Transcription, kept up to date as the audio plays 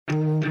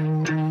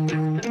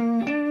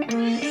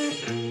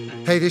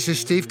Hey, this is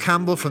Steve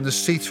Campbell from the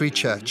C3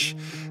 Church.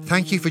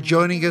 Thank you for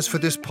joining us for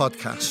this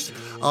podcast.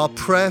 Our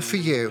prayer for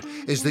you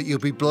is that you'll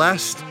be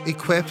blessed,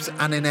 equipped,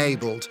 and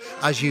enabled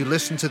as you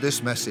listen to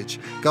this message.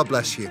 God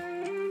bless you.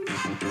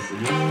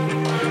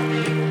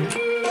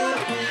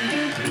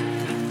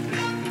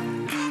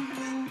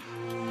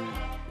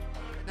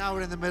 Now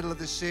we're in the middle of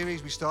this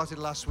series. We started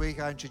last week.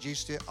 I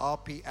introduced it,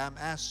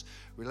 RPMS,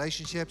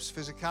 relationships,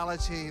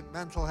 physicality,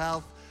 mental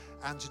health,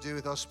 and to do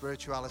with our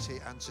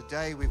spirituality. And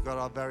today we've got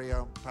our very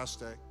own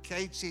Pastor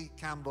Katie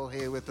Campbell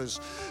here with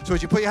us. So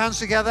would you put your hands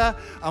together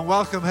and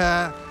welcome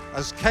her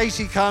as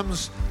Katie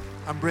comes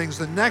and brings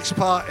the next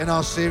part in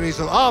our series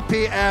of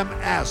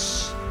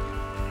RPMS.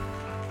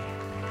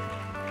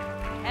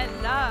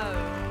 Hello.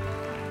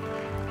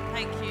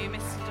 Thank you,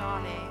 Mr.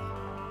 Darley.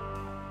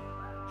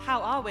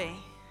 How are we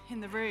in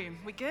the room?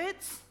 We good?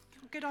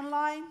 Good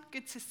online?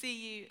 Good to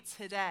see you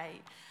today.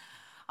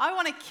 I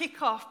want to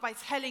kick off by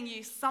telling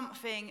you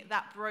something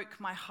that broke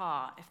my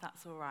heart, if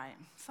that's all right.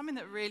 Something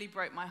that really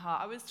broke my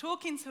heart. I was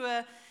talking to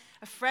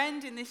a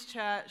friend in this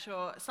church,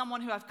 or someone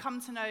who I've come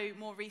to know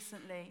more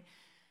recently,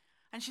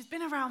 and she's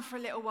been around for a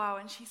little while,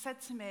 and she said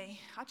to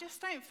me, I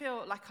just don't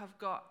feel like I've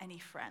got any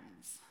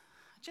friends.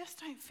 I just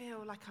don't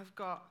feel like I've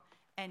got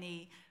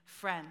any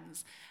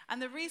friends.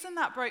 And the reason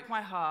that broke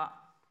my heart,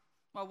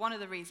 well, one of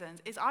the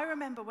reasons, is I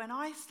remember when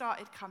I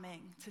started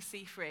coming to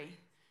C3,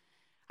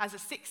 as a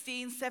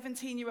 16,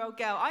 17-year-old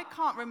girl, I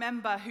can't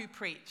remember who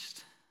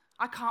preached.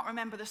 I can't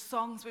remember the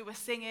songs we were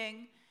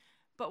singing.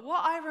 But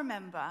what I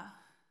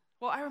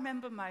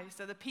remember most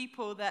are the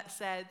people that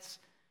said,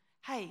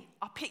 hey,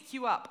 I'll pick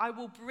you up. I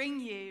will bring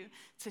you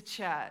to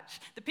church.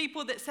 The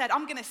people that said,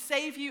 I'm going to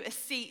save you a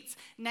seat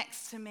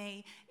next to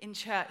me in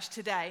church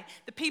today.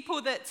 The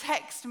people that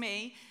text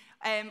me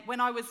when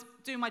I was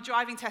doing my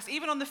driving test,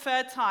 even on the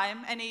third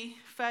time, any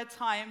third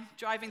time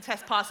driving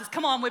test passes,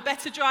 come on, we're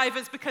better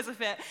drivers because of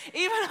it.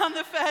 Even on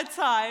the third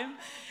time,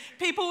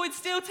 people would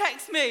still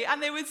text me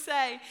and they would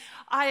say,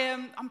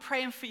 I'm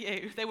praying for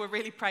you. They were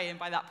really praying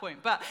by that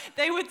point, but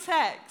they would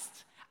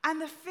text. And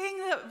the thing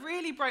that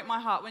really broke my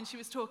heart when she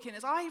was talking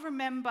is I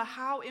remember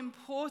how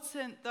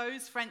important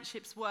those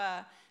friendships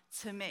were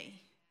to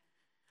me.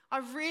 I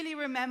really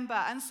remember.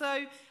 And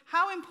so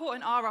how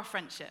important are our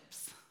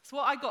friendships? It's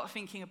what I got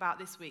thinking about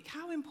this week.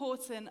 How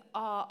important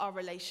are our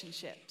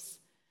relationships?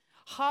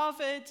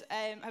 Harvard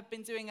have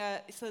been doing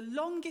it's the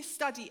longest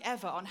study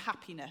ever on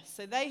happiness.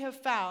 So they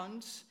have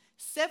found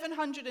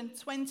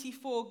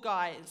 724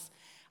 guys,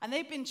 and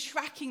they've been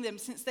tracking them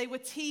since they were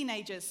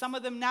teenagers, some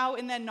of them now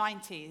in their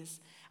 90s.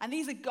 And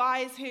these are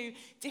guys who,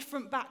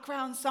 different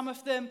backgrounds, some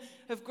of them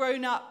have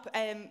grown up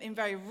in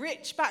very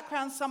rich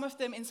backgrounds, some of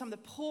them in some of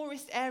the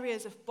poorest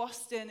areas of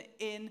Boston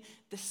in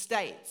the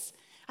States.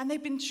 And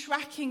they've been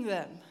tracking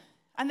them.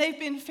 And they've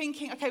been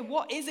thinking, okay,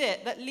 what is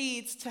it that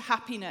leads to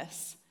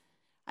happiness?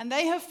 And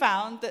they have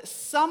found that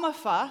some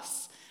of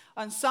us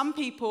and some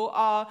people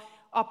are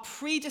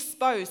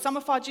predisposed. Some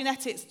of our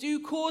genetics do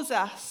cause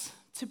us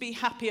to be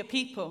happier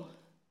people.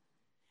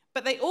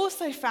 But they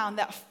also found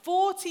that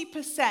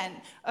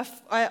 40%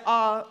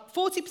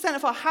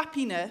 of our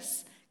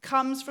happiness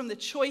comes from the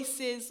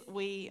choices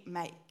we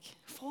make.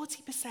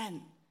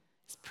 40%.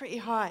 It's pretty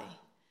high.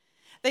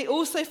 They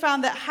also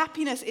found that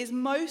happiness is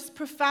most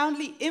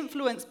profoundly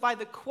influenced by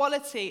the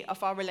quality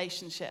of our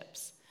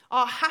relationships.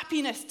 Our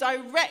happiness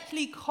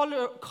directly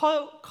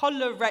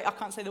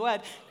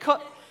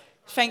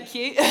thank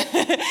you,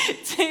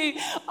 to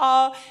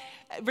our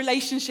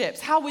relationships,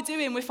 how we're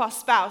doing with our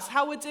spouse,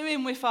 how we're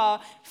doing with our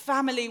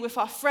family, with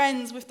our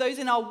friends, with those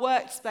in our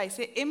workspace.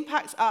 It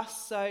impacts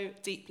us so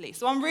deeply.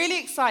 So I'm really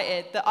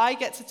excited that I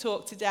get to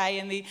talk today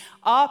in the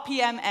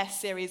RPMS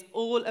series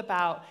all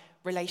about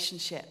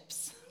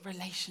relationships.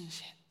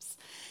 Relationships.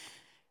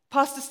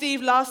 Pastor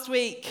Steve last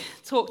week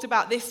talked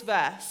about this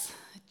verse.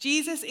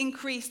 Jesus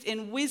increased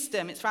in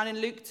wisdom, it's found in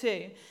Luke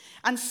 2,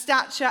 and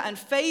stature and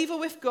favor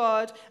with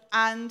God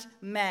and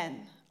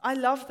men. I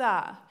love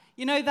that.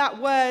 You know that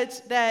word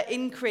there,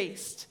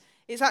 increased.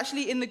 It's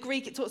actually in the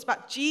Greek, it talks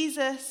about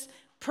Jesus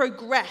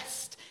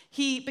progressed.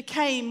 He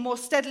became more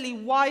steadily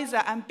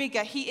wiser and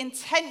bigger. He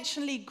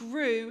intentionally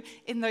grew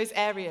in those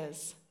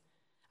areas.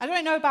 I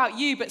don't know about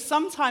you, but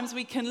sometimes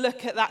we can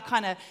look at that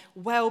kind of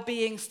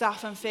well-being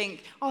stuff and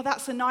think, oh,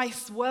 that's a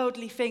nice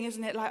worldly thing,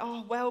 isn't it? Like,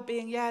 oh,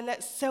 well-being, yeah,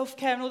 let's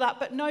self-care and all that.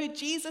 But no,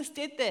 Jesus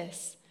did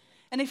this.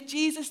 And if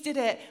Jesus did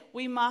it,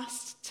 we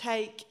must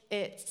take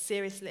it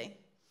seriously.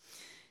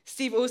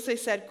 Steve also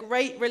said,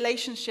 great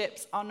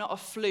relationships are not a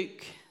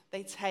fluke.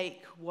 They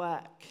take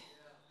work.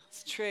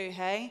 It's true,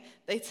 hey?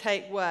 They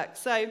take work.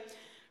 So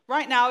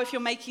right now, if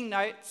you're making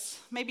notes,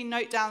 maybe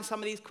note down some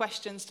of these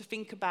questions to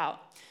think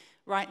about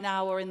right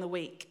now or in the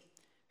week.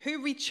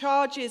 Who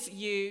recharges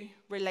you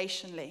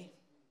relationally?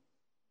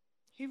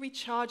 Who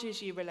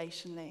recharges you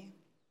relationally?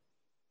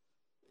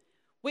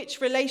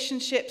 Which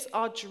relationships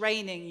are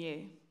draining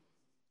you?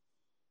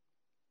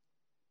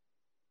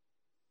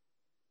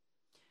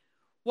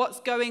 What's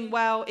going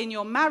well in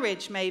your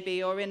marriage,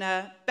 maybe, or in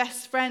a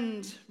best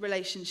friend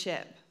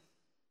relationship?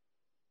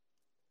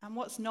 And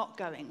what's not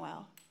going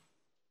well?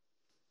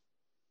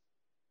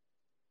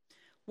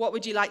 What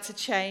would you like to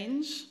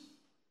change?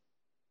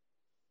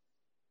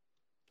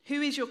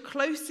 Who is your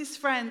closest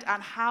friend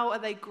and how are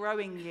they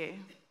growing you?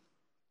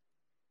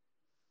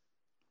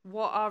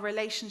 What are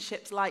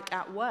relationships like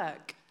at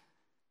work?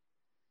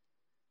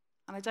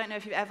 And I don't know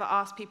if you've ever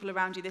asked people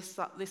around you this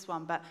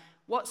one, but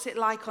what's it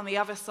like on the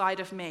other side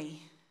of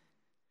me?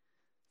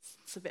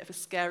 It's a bit of a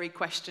scary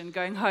question,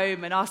 going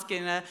home and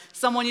asking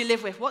someone you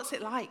live with, what's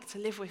it like to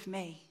live with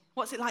me?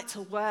 What's it like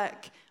to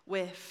work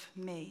with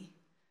me?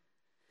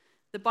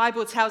 The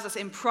Bible tells us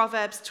in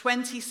Proverbs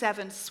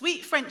 27,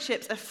 sweet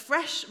friendships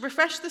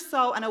refresh the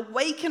soul and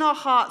awaken our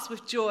hearts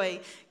with joy.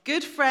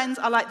 Good friends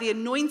are like the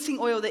anointing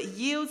oil that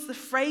yields the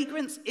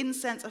fragrance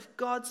incense of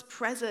God's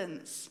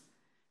presence.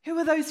 Who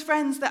are those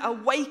friends that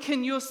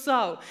awaken your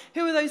soul?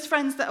 Who are those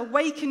friends that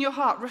awaken your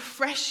heart,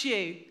 refresh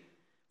you,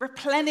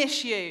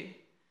 replenish you?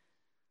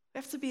 We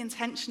have to be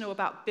intentional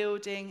about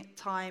building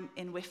time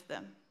in with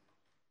them.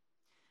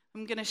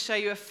 I'm going to show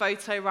you a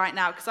photo right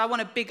now because I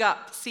want to big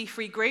up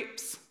C3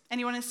 groups.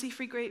 Anyone in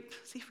C3 group?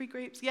 C3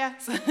 groups?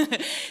 Yes.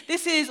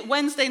 This is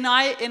Wednesday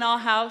night in our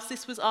house.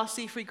 This was our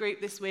C3 group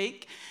this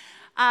week.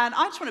 And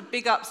I just want to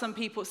big up some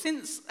people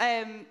since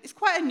it's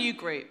quite a new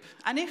group.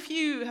 And if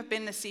you have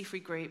been in a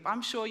C3 group,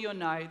 I'm sure you'll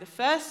know the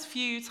first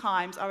few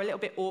times are a little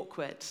bit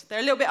awkward. They're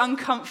a little bit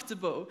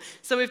uncomfortable.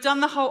 So we've done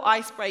the whole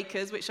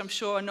icebreakers, which I'm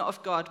sure are not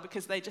of God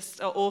because they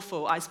just are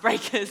awful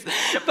icebreakers.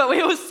 But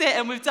we all sit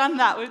and we've done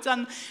that. We've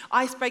done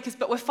icebreakers,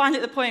 but we're finally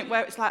at the point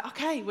where it's like,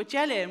 okay, we're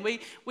gelling.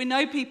 We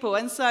know people.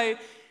 And so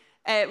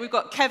we've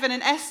got Kevin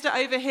and Esther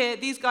over here.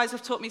 These guys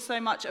have taught me so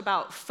much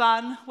about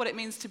fun, what it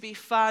means to be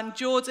fun.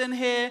 Jordan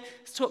here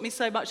has taught me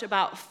so much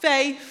about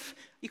faith.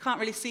 You can't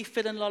really see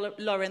Phil and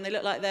Lauren. They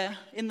look like they're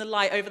in the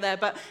light over there,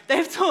 but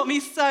they've taught me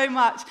so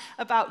much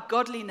about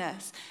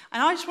godliness.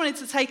 And I just wanted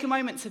to take a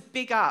moment to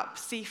big up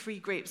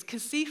C3 groups,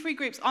 because C3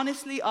 groups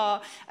honestly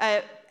are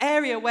an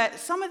area where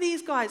some of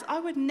these guys I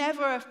would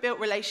never have built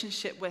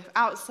relationship with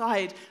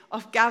outside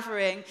of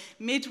gathering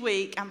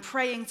midweek and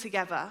praying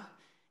together.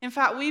 In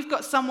fact, we've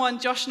got someone,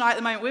 Josh and I at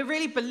the moment, we're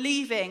really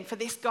believing for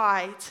this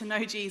guy to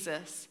know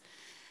Jesus.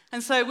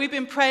 And so we've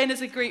been praying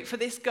as a group for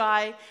this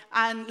guy.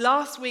 And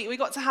last week, we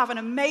got to have an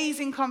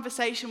amazing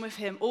conversation with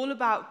him all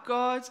about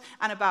God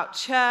and about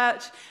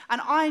church.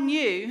 And I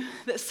knew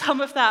that some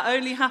of that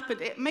only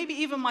happened, maybe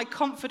even my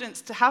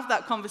confidence to have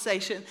that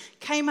conversation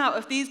came out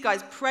of these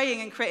guys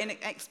praying and creating an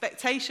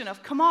expectation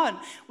of, come on,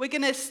 we're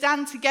going to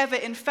stand together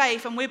in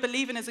faith. And we're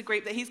believing as a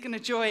group that he's going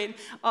to join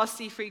our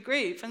C3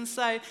 group. And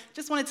so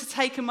just wanted to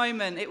take a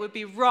moment. It would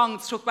be wrong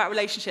to talk about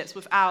relationships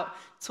without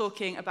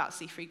talking about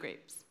C3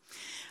 groups.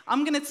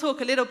 I'm going to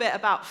talk a little bit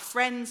about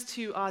friends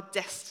to our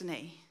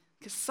destiny,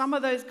 because some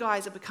of those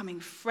guys are becoming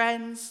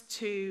friends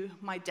to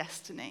my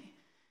destiny.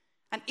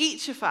 And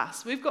each of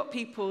us, we've got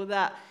people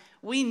that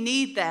we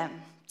need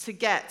them to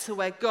get to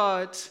where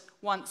God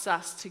wants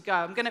us to go.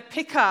 I'm going to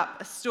pick up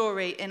a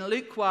story in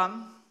Luke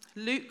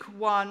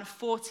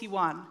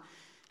 1:41,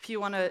 if you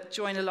want to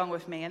join along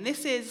with me. And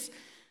this is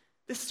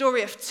the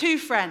story of two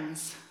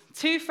friends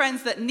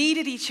that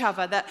needed each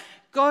other, that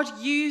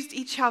God used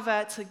each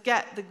other to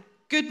get the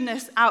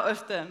goodness out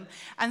of them.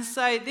 And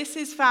so this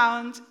is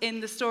found in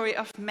the story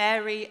of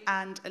Mary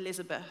and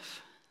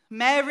Elizabeth.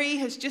 Mary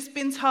has just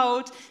been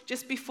told,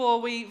 just before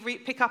we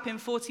pick up in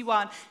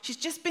 41, she's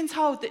just been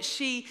told that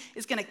she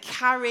is going to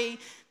carry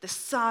the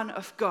Son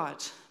of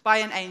God by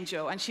an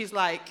angel. And she's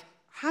like,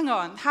 hang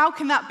on, how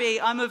can that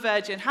be? I'm a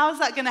virgin. How is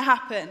that going to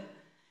happen?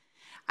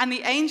 And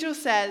the angel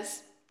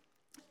says,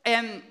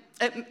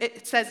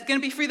 it says, it's going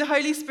to be through the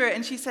Holy Spirit,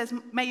 and she says,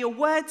 may your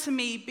word to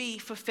me be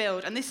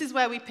fulfilled. And this is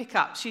where we pick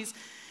up. She's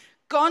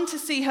gone to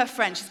see her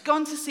friend. She's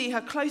gone to see her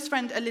close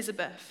friend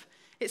Elizabeth.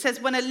 It says,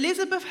 when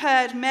Elizabeth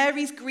heard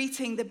Mary's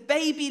greeting, the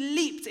baby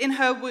leaped in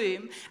her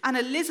womb, and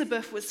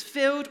Elizabeth was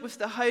filled with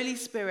the Holy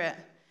Spirit.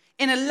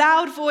 In a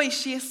loud voice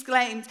she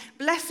exclaimed,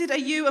 blessed are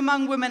you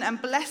among women,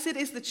 and blessed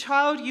is the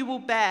child you will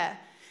bear.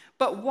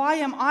 But why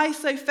am I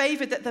so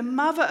favored that the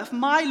mother of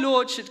my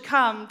Lord should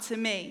come to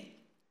me?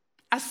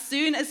 As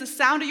soon as the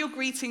sound of your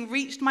greeting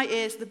reached my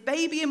ears, the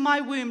baby in my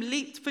womb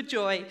leaped for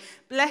joy.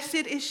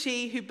 Blessed is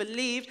she who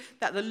believed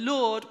that the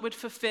Lord would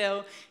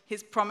fulfill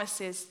his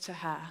promises to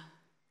her.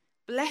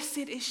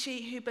 Blessed is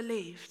she who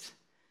believed.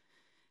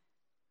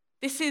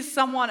 This is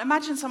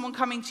imagine someone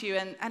coming to you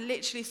and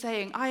literally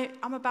saying,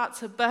 I'm about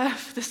to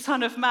birth the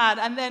Son of Man.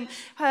 And then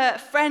her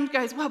friend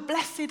goes, well,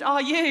 blessed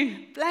are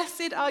you.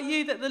 Blessed are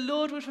you that the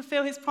Lord would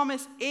fulfill his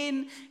promise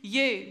in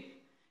you.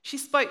 She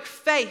spoke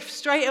faith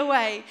straight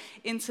away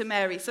into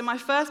Mary. So my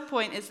first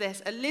point is this.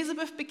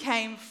 Elizabeth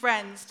became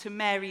friends to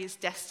Mary's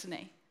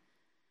destiny.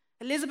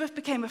 Elizabeth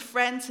became a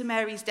friend to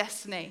Mary's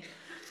destiny.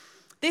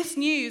 This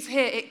news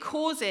here, it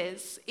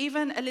causes,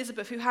 even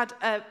Elizabeth, who had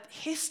a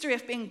history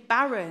of being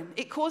barren,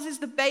 it causes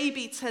the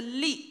baby to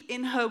leap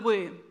in her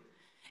womb.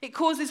 It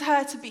causes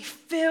her to be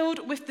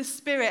filled with the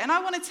Spirit. And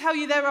I want to tell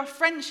you, there are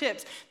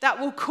friendships that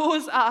will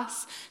cause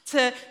us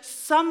to,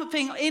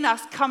 something in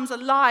us comes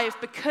alive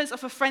because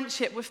of a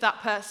friendship with that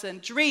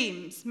person.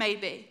 Dreams,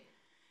 maybe.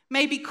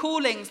 Maybe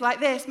callings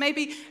like this,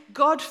 maybe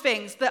God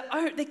things that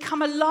they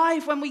come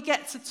alive when we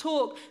get to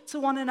talk to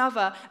one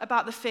another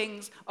about the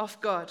things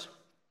of God.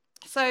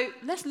 So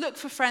let's look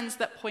for friends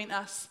that point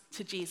us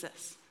to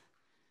Jesus.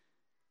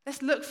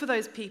 Let's look for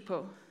those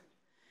people.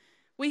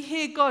 We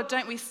hear God,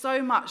 don't we,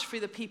 so much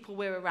through the people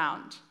we're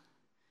around.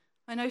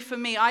 I know for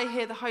me, I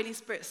hear the Holy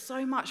Spirit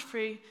so much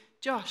through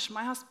Josh,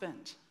 my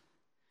husband.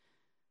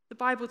 The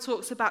Bible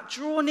talks about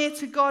draw near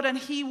to God and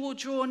he will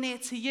draw near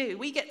to you.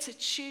 We get to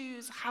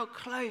choose how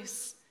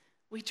close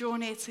we draw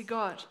near to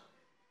God.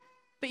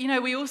 But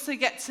we also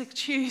get to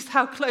choose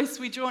how close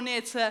we draw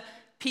near to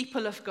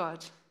people of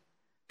God.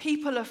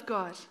 People of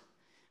God.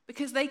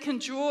 Because they can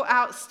draw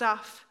out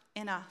stuff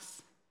in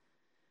us.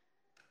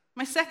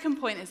 My second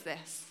point is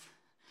this.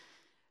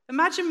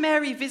 Imagine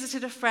Mary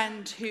visited a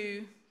friend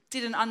who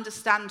didn't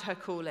understand her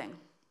calling.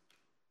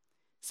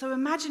 So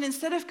imagine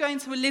instead of going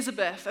to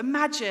Elizabeth,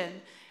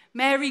 imagine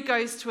Mary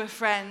goes to a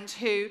friend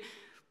who,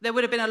 there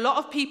would have been a lot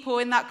of people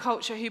in that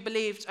culture who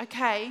believed,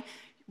 okay,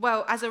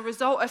 well, as a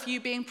result of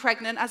you being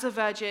pregnant as a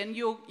virgin,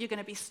 you're going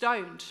to be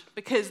stoned,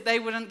 because they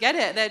wouldn't get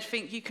it. They'd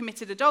think you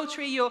committed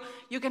adultery, you're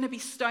going to be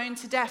stoned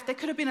to death. There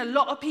could have been a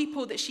lot of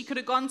people that she could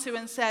have gone to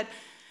and said,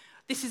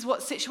 this is what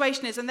the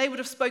situation is, and they would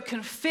have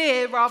spoken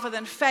fear rather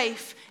than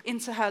faith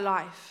into her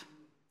life.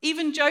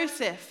 Even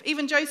Joseph,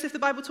 the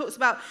Bible talks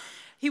about,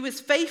 he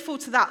was faithful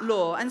to that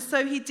law, and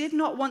so he did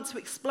not want to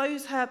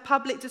expose her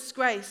public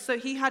disgrace, so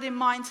he had in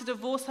mind to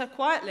divorce her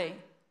quietly.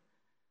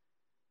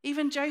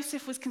 Even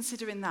Joseph was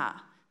considering that.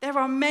 There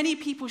are many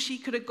people she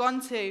could have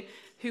gone to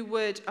who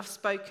would have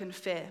spoken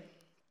fear.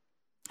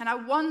 And I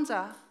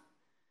wonder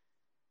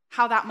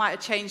how that might have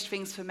changed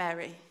things for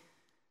Mary.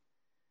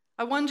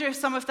 I wonder if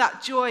some of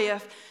that joy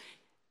of,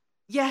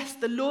 yes,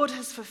 the Lord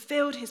has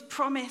fulfilled his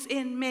promise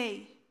in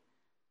me,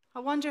 I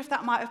wonder if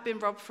that might have been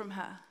robbed from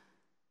her.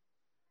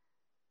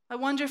 I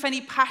wonder if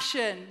any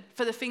passion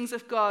for the things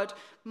of God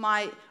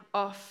might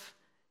have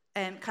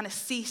kind of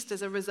ceased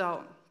as a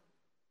result.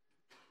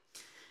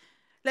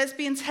 Let's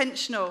be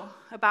intentional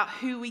about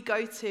who we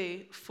go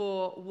to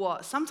for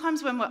what.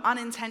 Sometimes when we're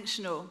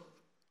unintentional,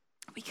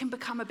 we can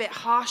become a bit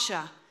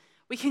harsher.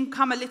 We can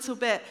become a little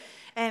bit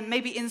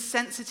maybe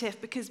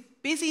insensitive, because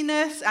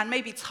busyness and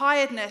maybe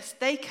tiredness,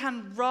 they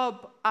can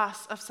rob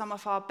us of some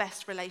of our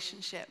best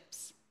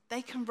relationships.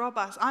 They can rob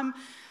us. I'm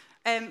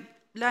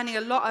learning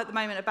a lot at the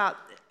moment about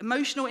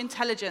emotional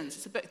intelligence.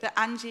 It's a book that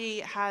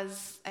Angie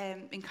has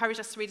encouraged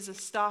us to read as a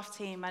staff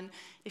team. And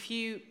if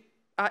you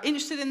are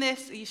interested in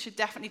this, you should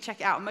definitely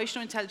check it out,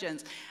 Emotional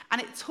Intelligence. And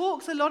it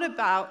talks a lot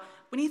about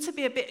we need to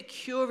be a bit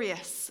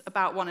curious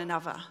about one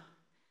another.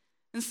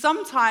 And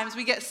sometimes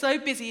we get so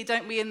busy,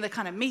 don't we, in the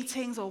kind of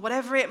meetings or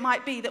whatever it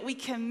might be, that we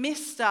can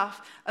miss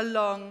stuff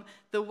along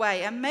the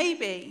way. And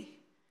maybe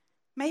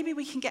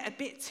we can get a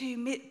bit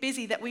too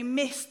busy that we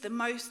miss the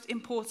most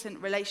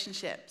important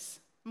relationships.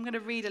 I'm going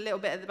to read a little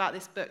bit about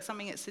this book,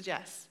 something it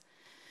suggests.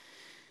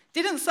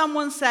 Didn't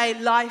someone say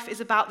life is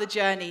about the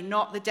journey,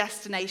 not the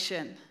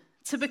destination?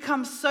 To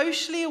become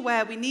socially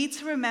aware, we need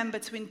to remember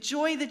to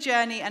enjoy the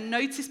journey and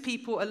notice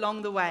people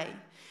along the way.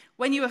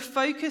 When you are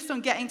focused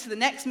on getting to the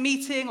next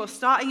meeting or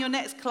starting your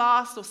next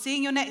class or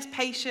seeing your next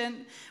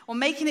patient or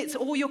making it to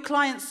all your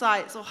client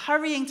sites or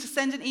hurrying to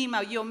send an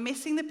email, you're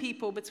missing the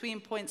people between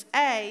points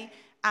A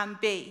and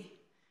B.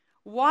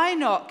 Why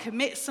not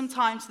commit some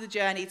time to the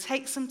journey?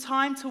 Take some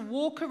time to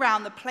walk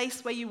around the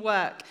place where you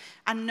work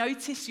and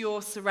notice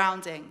your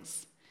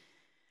surroundings.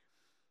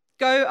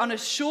 Go on a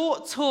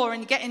short tour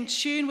and get in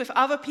tune with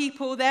other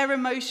people, their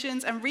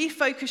emotions, and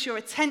refocus your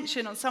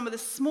attention on some of the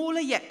smaller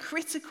yet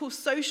critical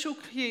social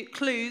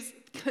clues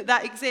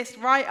that exist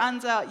right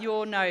under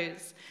your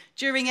nose.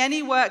 During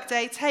any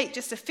workday, take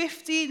just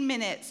 15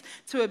 minutes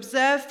to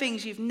observe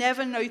things you've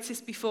never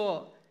noticed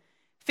before.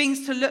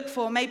 Things to look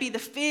for, maybe the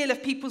feel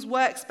of people's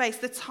workspace,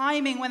 the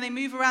timing when they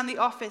move around the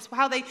office,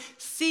 how they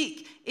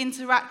seek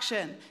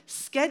interaction.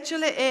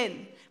 Schedule it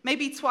in,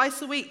 maybe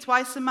twice a week,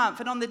 twice a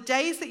month. And on the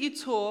days that you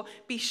tour,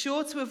 be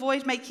sure to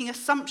avoid making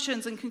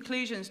assumptions and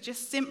conclusions.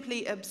 Just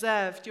simply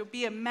observe. You'll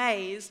be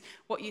amazed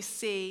what you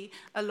see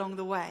along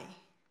the way.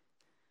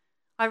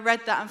 I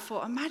read that and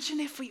thought, imagine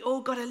if we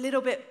all got a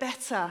little bit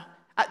better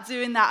at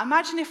doing that.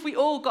 Imagine if we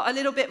all got a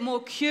little bit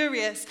more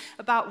curious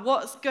about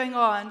what's going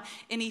on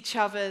in each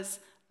other's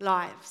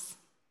lives.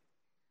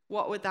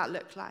 What would that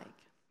look like?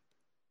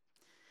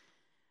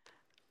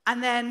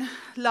 And then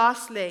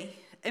lastly,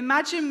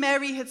 imagine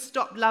Mary had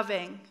stopped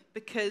loving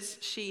because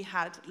she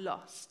had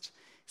lost.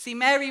 See,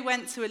 Mary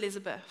went to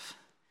Elizabeth,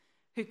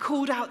 who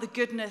called out the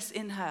goodness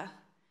in her.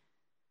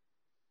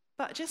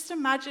 But just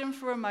imagine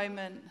for a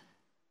moment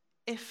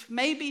if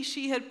maybe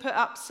she had put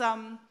up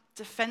some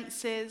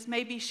defenses,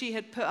 maybe she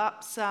had put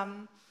up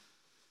some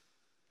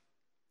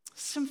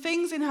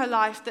things in her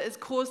life that has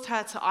caused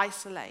her to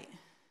isolate.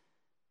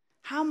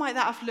 How might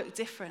that have looked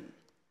different?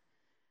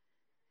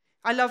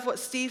 I love what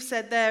Steve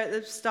said there at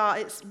the start.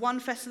 It's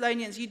 1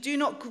 Thessalonians. You do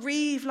not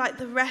grieve like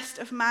the rest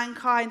of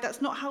mankind.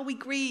 That's not how we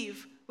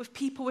grieve with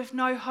people with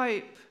no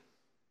hope.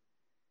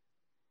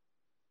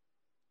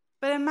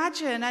 But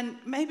imagine, and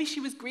maybe she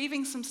was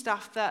grieving some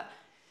stuff that,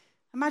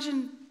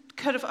 imagine,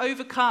 could have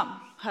overcome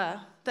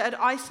her, that had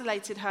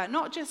isolated her.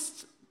 Not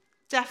just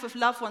death of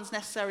loved ones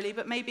necessarily,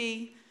 but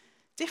maybe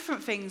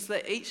different things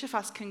that each of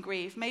us can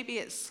grieve. Maybe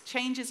it's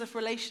changes of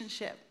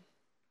relationship.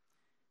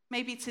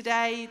 Maybe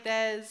today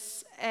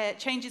there's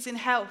changes in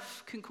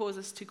health can cause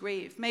us to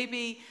grieve.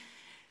 Maybe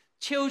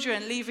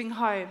children leaving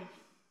home.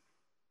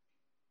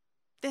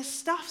 There's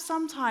stuff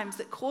sometimes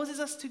that causes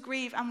us to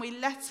grieve and we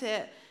let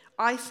it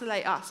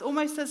isolate us,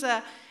 almost as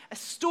a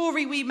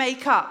story we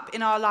make up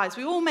in our lives.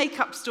 We all make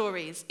up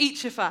stories,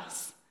 each of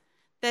us.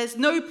 There's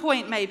no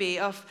point maybe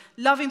of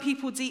loving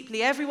people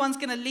deeply. Everyone's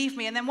going to leave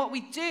me. And then what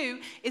we do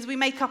is we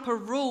make up a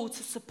rule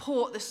to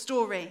support the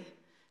story.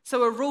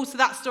 So a rule to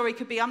that story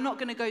could be, I'm not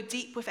going to go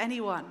deep with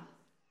anyone.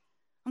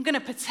 I'm going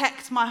to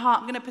protect my heart.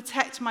 I'm going to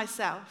protect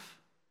myself.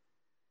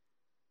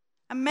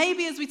 And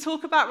maybe as we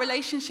talk about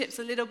relationships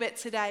a little bit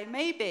today,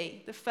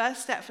 maybe the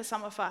first step for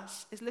some of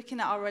us is looking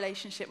at our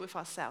relationship with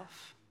ourselves.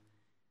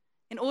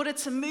 In order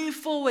to move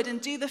forward and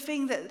do the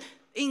thing that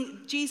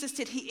Jesus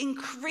did, he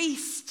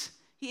increased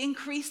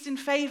in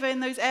favor in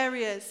those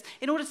areas.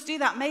 In order to do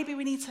that, maybe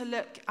we need to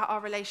look at our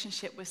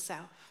relationship with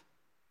self.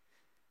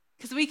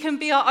 Because we can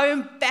be our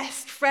own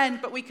best friend,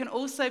 but we can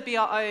also be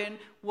our own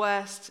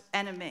worst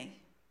enemy.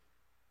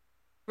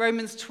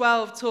 Romans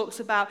 12 talks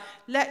about,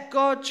 let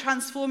God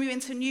transform you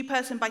into a new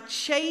person by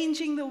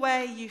changing the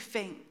way you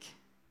think.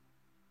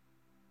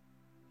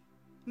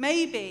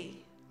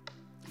 Maybe,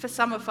 for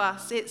some of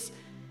us, it's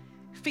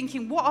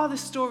thinking, what are the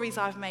stories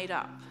I've made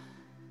up?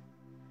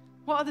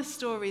 What are the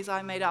stories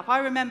I made up? I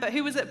remember,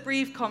 who was at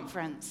Breathe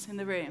Conference in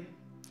the room?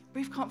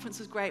 Breathe Conference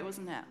was great,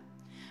 wasn't it?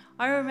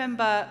 I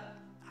remember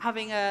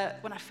having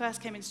when I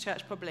first came into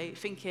church probably,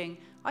 thinking,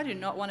 I do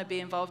not want to be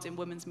involved in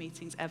women's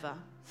meetings ever.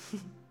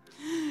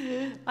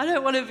 I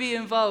don't want to be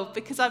involved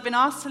because I've been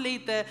asked to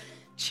lead the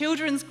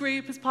children's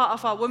group as part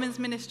of our women's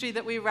ministry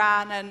that we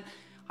ran, and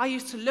I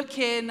used to look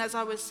in as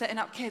I was setting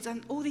up kids,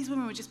 and all these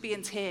women would just be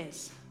in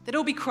tears. They'd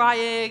all be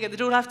crying, and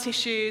they'd all have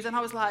tissues, and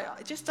I was like,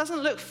 it just doesn't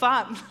look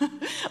fun.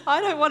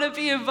 I don't want to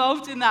be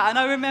involved in that. And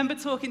I remember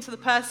talking to the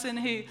person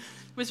who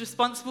was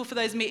responsible for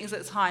those meetings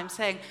at the time,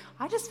 saying,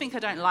 I just think I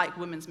don't like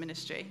women's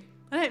ministry.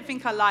 I don't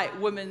think I like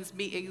women's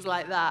meetings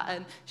like that.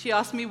 And she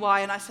asked me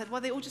why, and I said,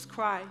 well, they all just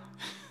cry.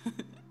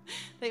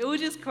 They all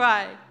just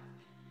cry.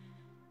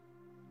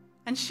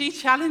 And she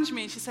challenged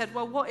me. She said,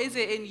 well, what is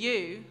it in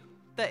you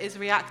that is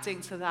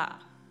reacting to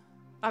that?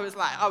 I was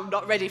like, I'm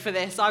not ready for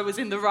this. I was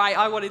in the right.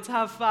 I wanted to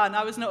have fun.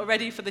 I was not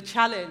ready for the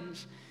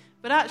challenge.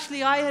 But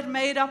actually, I had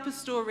made up a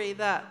story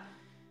that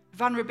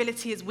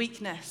vulnerability is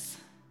weakness.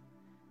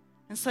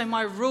 And so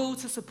my rule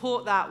to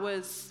support that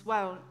was,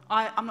 well,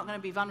 I'm not going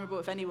to be vulnerable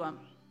with anyone.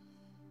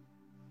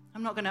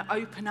 I'm not going to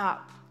open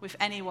up with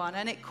anyone.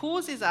 And it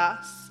causes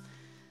us,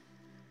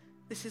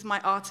 this is my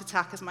art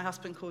attack, as my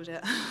husband called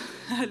it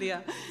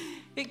earlier.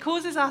 It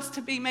causes us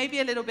to be maybe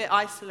a little bit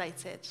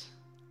isolated.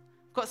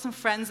 I've got some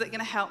friends that are going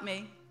to help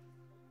me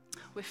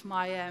with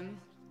my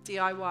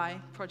DIY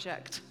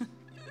project.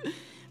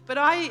 But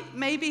I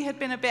maybe had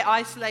been a bit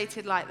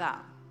isolated like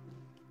that.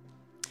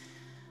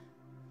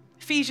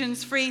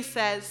 Ephesians 3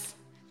 says,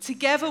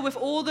 together with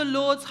all the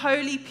Lord's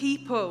holy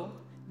people,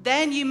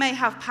 then you may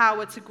have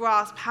power to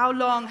grasp how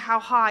long, how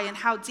high, and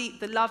how deep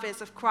the love is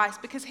of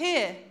Christ. Because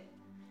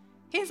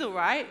here's all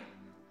right.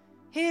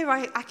 Here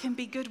I can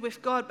be good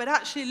with God. But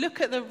actually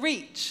look at the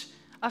reach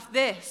of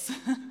this.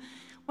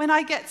 When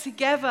I get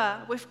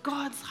together with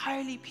God's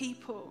holy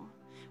people,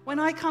 when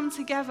I come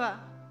together,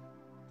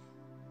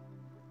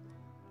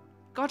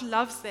 God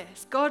loves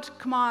this. God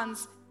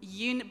commands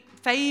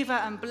favor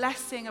and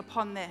blessing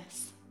upon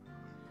this.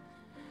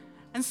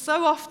 And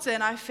so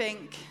often I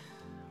think,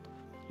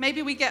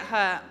 maybe we get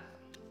hurt.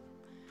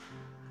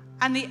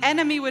 And the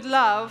enemy would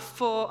love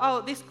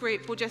for, this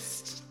group will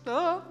just,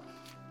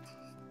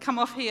 come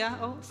off here.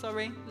 Oh,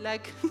 sorry,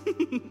 leg.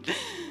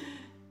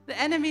 The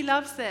enemy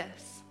loves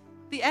this.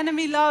 The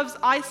enemy loves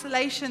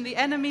isolation. The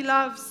enemy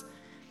loves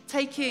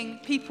taking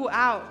people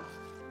out.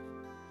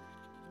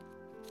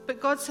 But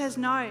God says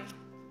no.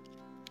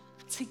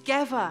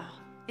 Together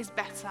is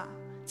better.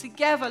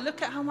 Together,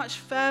 look at how much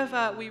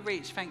further we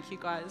reach. Thank you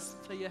guys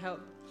for your help.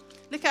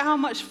 Look at how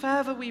much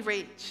further we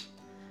reach.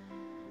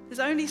 There's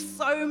only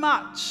so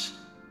much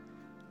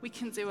we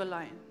can do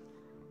alone.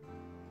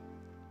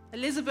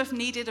 Elizabeth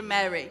needed a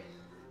Mary,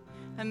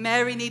 and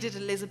Mary needed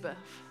Elizabeth.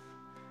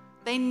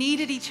 They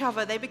needed each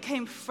other. They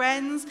became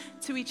friends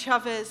to each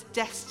other's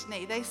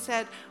destiny. They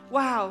said,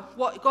 wow,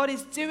 what God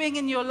is doing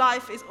in your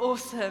life is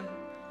awesome.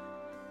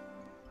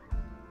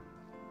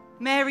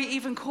 Mary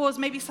even caused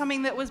maybe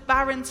something that was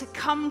barren to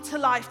come to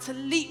life, to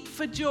leap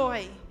for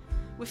joy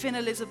within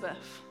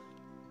Elizabeth.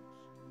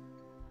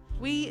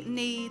 We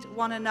need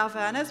one another.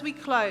 And as we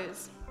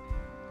close,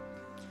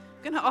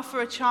 I'm going to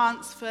offer a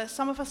chance for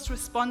some of us to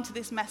respond to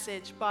this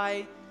message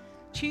by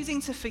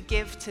choosing to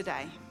forgive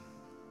today.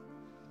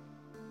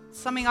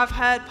 Something I've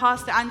heard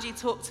Pastor Angie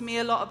talk to me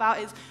a lot about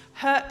is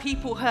hurt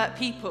people hurt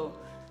people.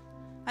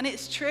 And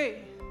it's true.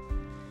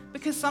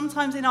 Because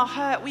sometimes in our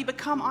hurt, we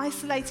become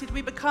isolated.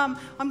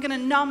 I'm going to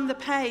numb the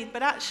pain.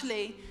 But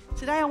actually,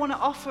 today I want to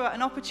offer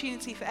an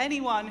opportunity for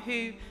anyone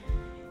who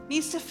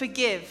needs to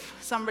forgive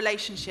some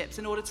relationships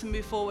in order to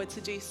move forward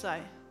to do so.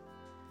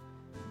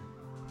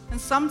 And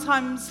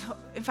sometimes,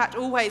 in fact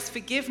always,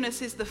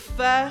 forgiveness is the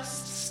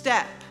first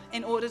step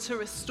in order to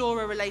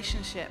restore a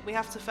relationship. We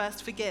have to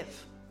first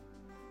forgive.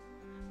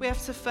 We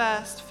have to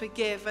first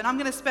forgive. And I'm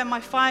going to spend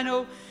my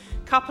final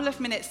couple of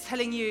minutes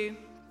telling you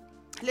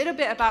a little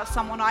bit about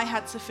someone I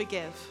had to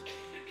forgive.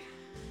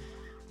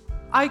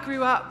 I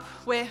grew up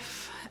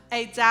with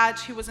a dad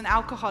who was an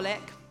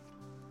alcoholic.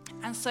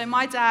 And so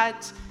my dad,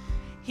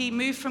 he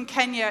moved from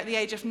Kenya at the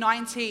age of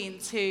 19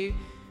 to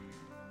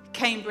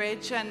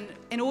Cambridge, and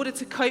in order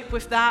to cope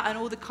with that and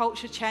all the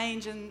culture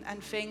change and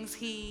things,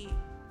 he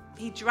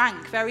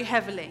drank very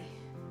heavily.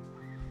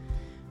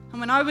 And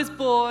when I was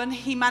born,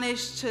 he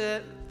managed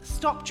to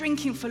stop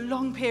drinking for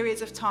long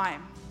periods of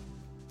time.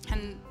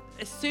 And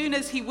as soon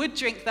as he would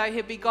drink, though,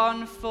 he'd be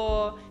gone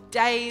for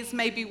days,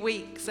 maybe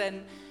weeks,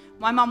 and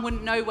my mum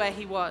wouldn't know where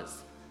he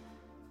was.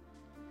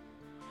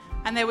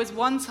 And there was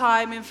one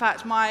time, in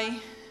fact, my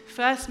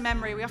first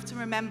memory, we have to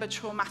remember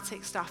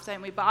traumatic stuff,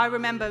 don't we? But I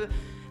remember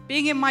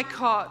being in my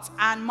cot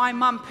and my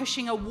mum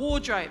pushing a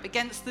wardrobe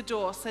against the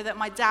door so that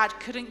my dad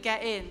couldn't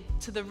get in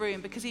to the room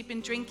because he'd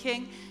been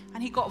drinking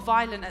and he got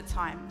violent at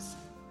times.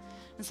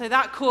 And so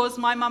that caused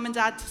my mum and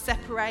dad to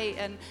separate,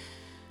 and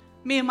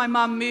me and my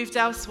mum moved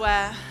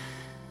elsewhere.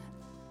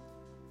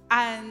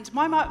 And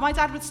my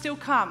dad would still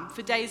come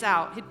for days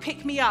out. He'd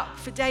pick me up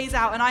for days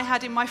out, and I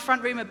had in my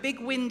front room a big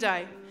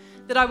window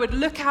that I would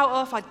look out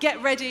of. I'd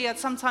get ready. I'd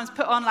sometimes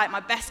put on like my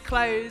best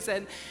clothes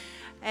and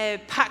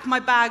pack my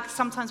bag,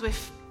 sometimes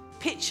with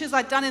pictures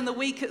I'd done in the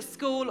week at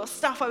school or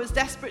stuff I was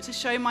desperate to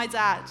show my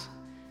dad.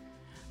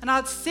 And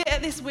I'd sit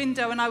at this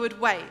window and I would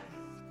wait.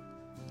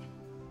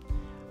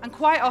 And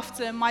quite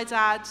often my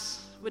dad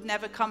would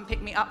never come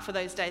pick me up for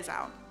those days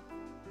out.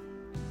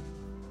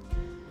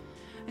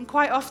 And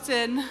quite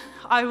often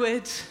I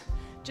would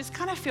just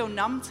kind of feel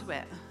numb to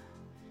it.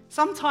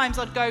 Sometimes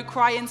I'd go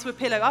cry into a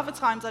pillow. Other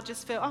times I'd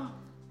just feel,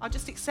 I'll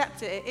just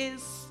accept it. It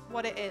is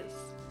what it is.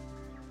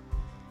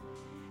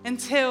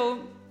 Until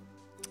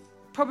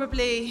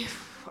probably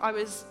I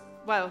was,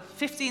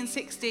 15,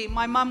 16,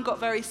 my mum got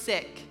very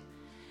sick.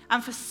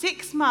 And for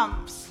 6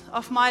 months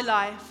of my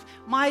life,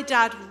 my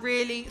dad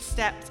really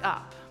stepped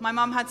up. My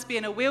mum had to be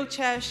in a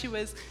wheelchair. She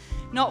was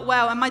not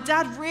well. And my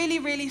dad really,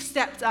 really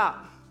stepped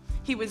up.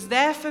 He was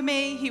there for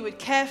me. He would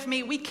care for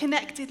me. We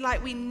connected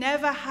like we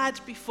never had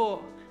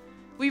before.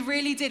 We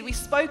really did. We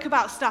spoke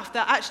about stuff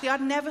that actually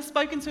I'd never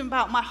spoken to him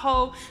about my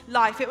whole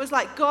life. It was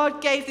like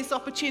God gave this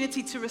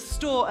opportunity to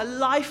restore a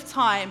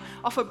lifetime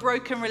of a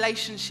broken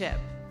relationship.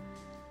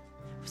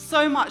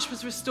 So much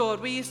was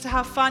restored. We used to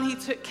have fun. He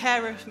took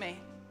care of me.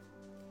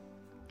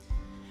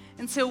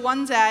 Until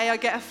one day I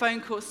get a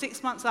phone call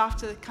 6 months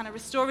after kind of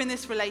restoring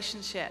this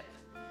relationship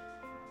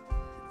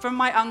from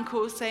my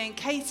uncle saying,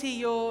 Katie,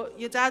 your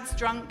dad's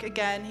drunk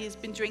again. He's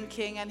been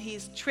drinking and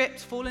he's tripped,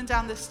 fallen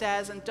down the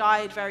stairs and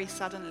died very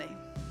suddenly.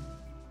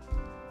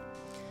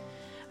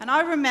 And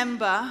I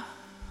remember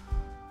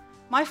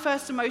my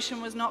first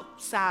emotion was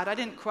not sad. I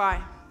didn't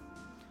cry.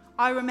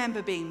 I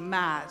remember being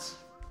mad.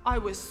 I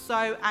was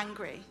so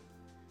angry.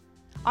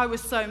 I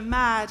was so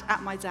mad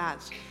at my dad.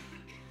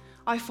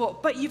 I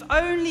thought, but you've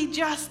only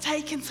just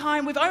taken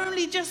time. We've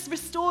only just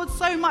restored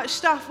so much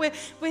stuff.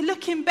 We're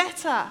looking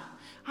better.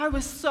 I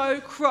was so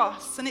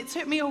cross, and it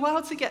took me a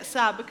while to get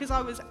sad because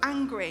I was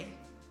angry.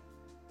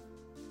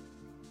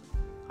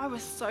 I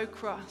was so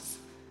cross.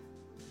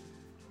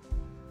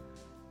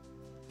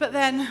 But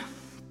then,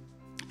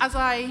 as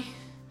I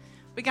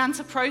began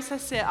to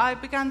process it, I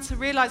began to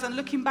realize, and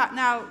looking back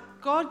now,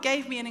 God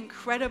gave me an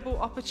incredible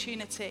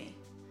opportunity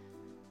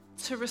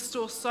to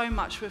restore so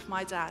much with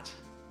my dad.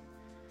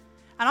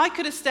 And I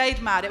could have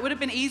stayed mad. It would have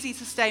been easy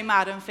to stay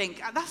mad and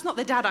think, that's not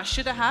the dad I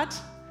should have had.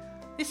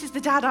 This is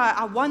the dad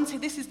I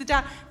wanted. This is the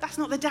dad. That's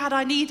not the dad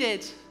I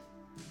needed.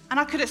 And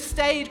I could have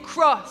stayed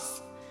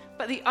cross.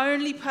 But the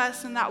only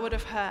person that would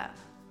have hurt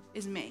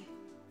is me.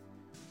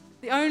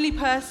 The only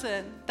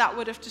person that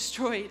would have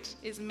destroyed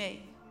is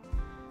me.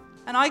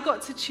 And I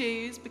got to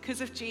choose,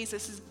 because of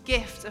Jesus'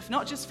 gift of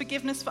not just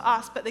forgiveness for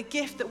us, but the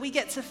gift that we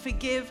get to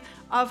forgive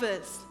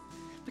others.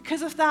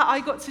 Because of that, I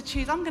got to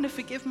choose, I'm going to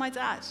forgive my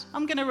dad.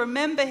 I'm going to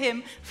remember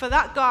him for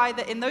that guy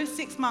that in those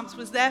 6 months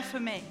was there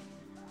for me,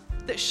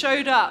 that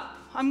showed up.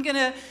 I'm going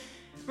to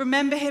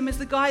remember him as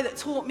the guy that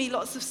taught me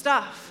lots of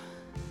stuff.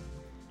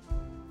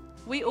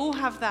 We all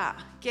have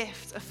that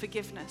gift of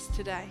forgiveness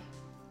today.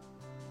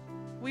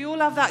 We all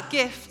have that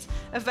gift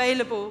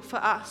available for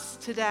us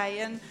today.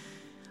 And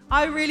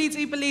I really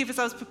do believe, as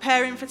I was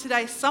preparing for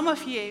today, some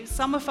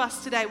of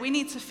us today, we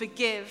need to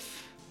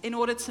forgive in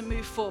order to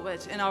move forward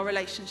in our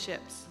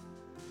relationships.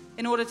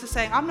 In order to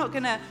say, I'm not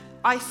going to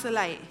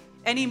isolate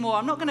anymore.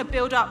 I'm not going to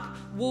build up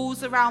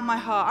walls around my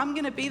heart. I'm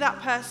going to be that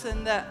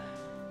person that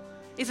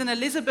is an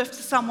Elizabeth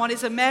to someone,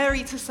 is a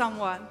Mary to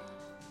someone.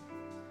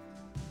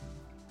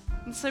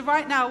 And so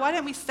right now, why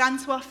don't we stand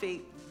to our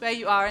feet? where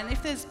you are. And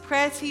if there's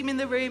prayer team in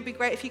the room, it'd be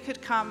great if you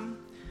could come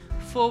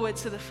forward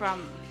to the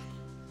front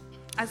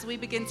as we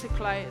begin to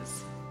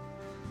close.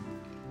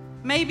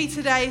 Maybe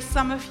today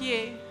some of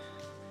you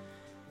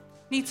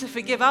need to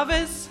forgive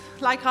others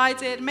like I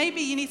did.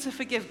 Maybe you need to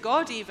forgive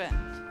God even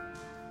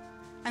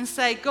and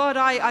say, God,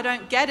 I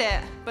don't get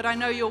it, but I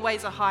know your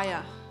ways are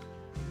higher.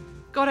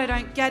 God, I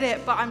don't get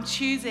it, but I'm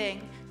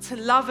choosing to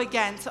love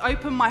again, to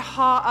open my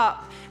heart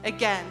up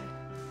again.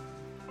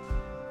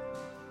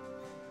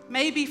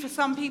 Maybe for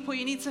some people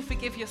you need to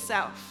forgive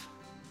yourself.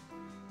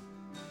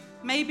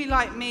 Maybe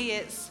like me,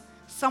 it's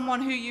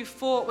someone who you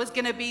thought was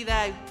going to be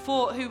there,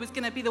 thought who was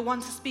going to be the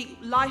one to speak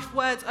life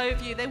words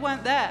over you. They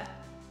weren't there.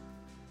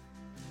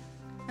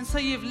 And so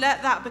you've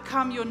let that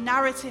become your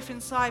narrative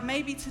inside.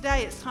 Maybe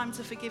today it's time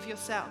to forgive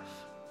yourself.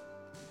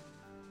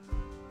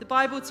 The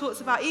Bible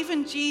talks about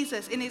even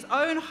Jesus in his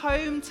own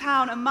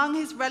hometown among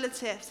his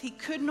relatives. He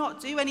could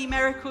not do any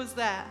miracles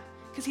there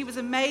because he was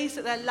amazed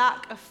at their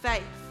lack of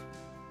faith.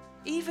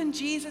 Even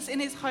Jesus in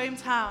his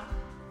hometown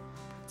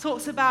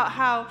talks about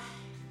how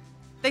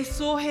they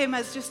saw him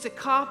as just a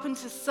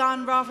carpenter's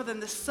son rather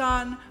than the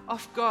Son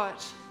of God.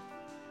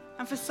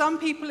 And for some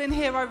people in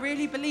here, I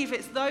really believe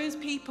it's those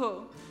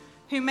people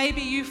who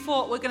maybe you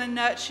thought were going to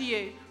nurture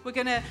you, were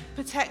going to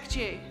protect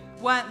you,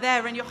 weren't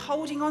there, and you're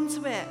holding on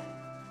to it.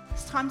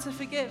 It's time to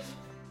forgive.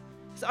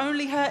 It's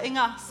only hurting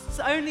us. It's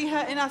only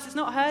hurting us. It's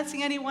not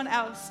hurting anyone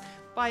else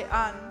by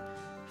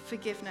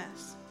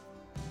unforgiveness.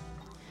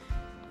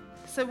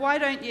 So why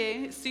don't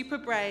you, it's super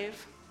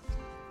brave,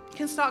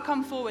 you can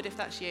come forward if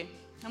that's you.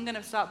 I'm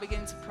going to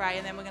begin to pray,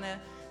 and then we're going to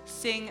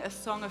sing a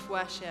song of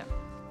worship.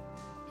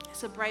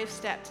 It's a brave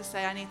step to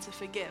say, I need to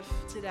forgive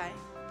today.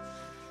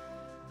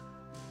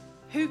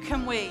 Who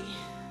can we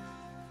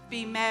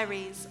be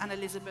Mary's and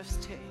Elizabeth's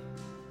to?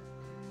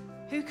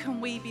 Who can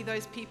we be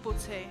those people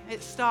to?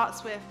 It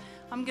starts with,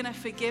 I'm going to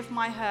forgive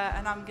my hurt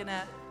and I'm going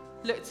to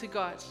look to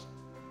God.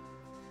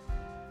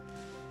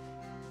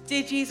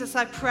 Dear Jesus,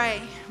 I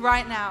pray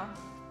right now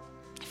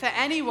for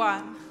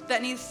anyone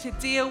that needs to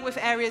deal with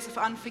areas of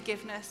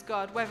unforgiveness,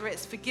 God, whether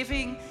it's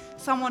forgiving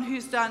someone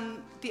who's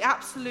done the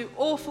absolute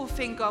awful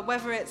thing, God,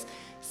 whether it's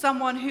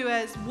someone who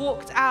has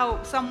walked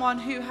out, someone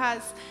who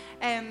has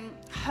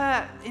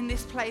hurt in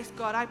this place,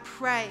 God, I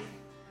pray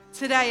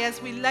today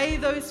as we lay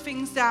those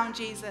things down,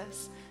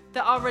 Jesus,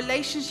 that our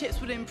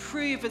relationships would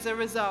improve as a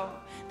result,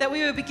 that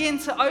we would begin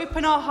to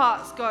open our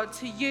hearts, God,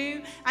 to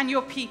you and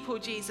your people,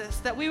 Jesus,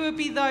 that we would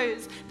be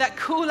those that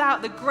call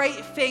out the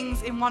great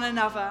things in one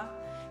another.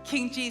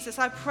 King Jesus,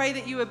 I pray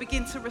that you would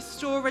begin to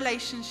restore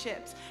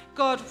relationships.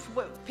 God,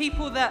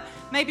 people that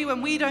maybe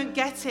when we don't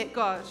get it,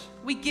 God,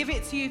 we give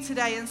it to you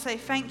today and say,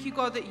 thank you,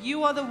 God, that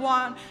you are the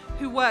one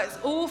who works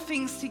all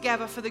things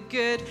together for the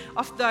good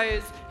of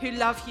those who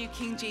love you,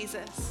 King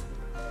Jesus.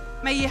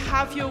 May you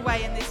have your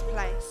way in this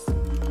place.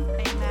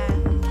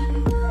 Amen.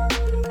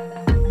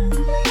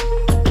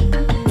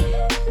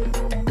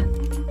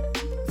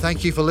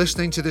 Thank you for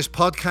listening to this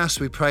podcast.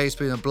 We pray it's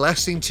been a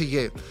blessing to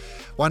you.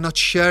 Why not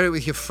share it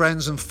with your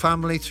friends and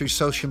family through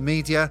social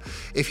media?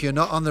 If you're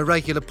not on the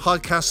regular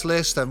podcast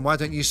list, then why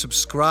don't you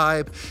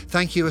subscribe?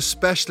 Thank you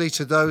especially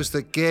to those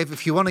that give.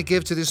 If you want to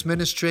give to this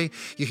ministry,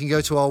 you can go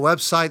to our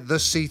website,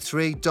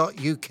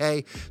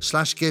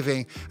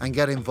 thec3.uk/giving, and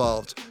get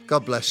involved.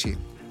 God bless you.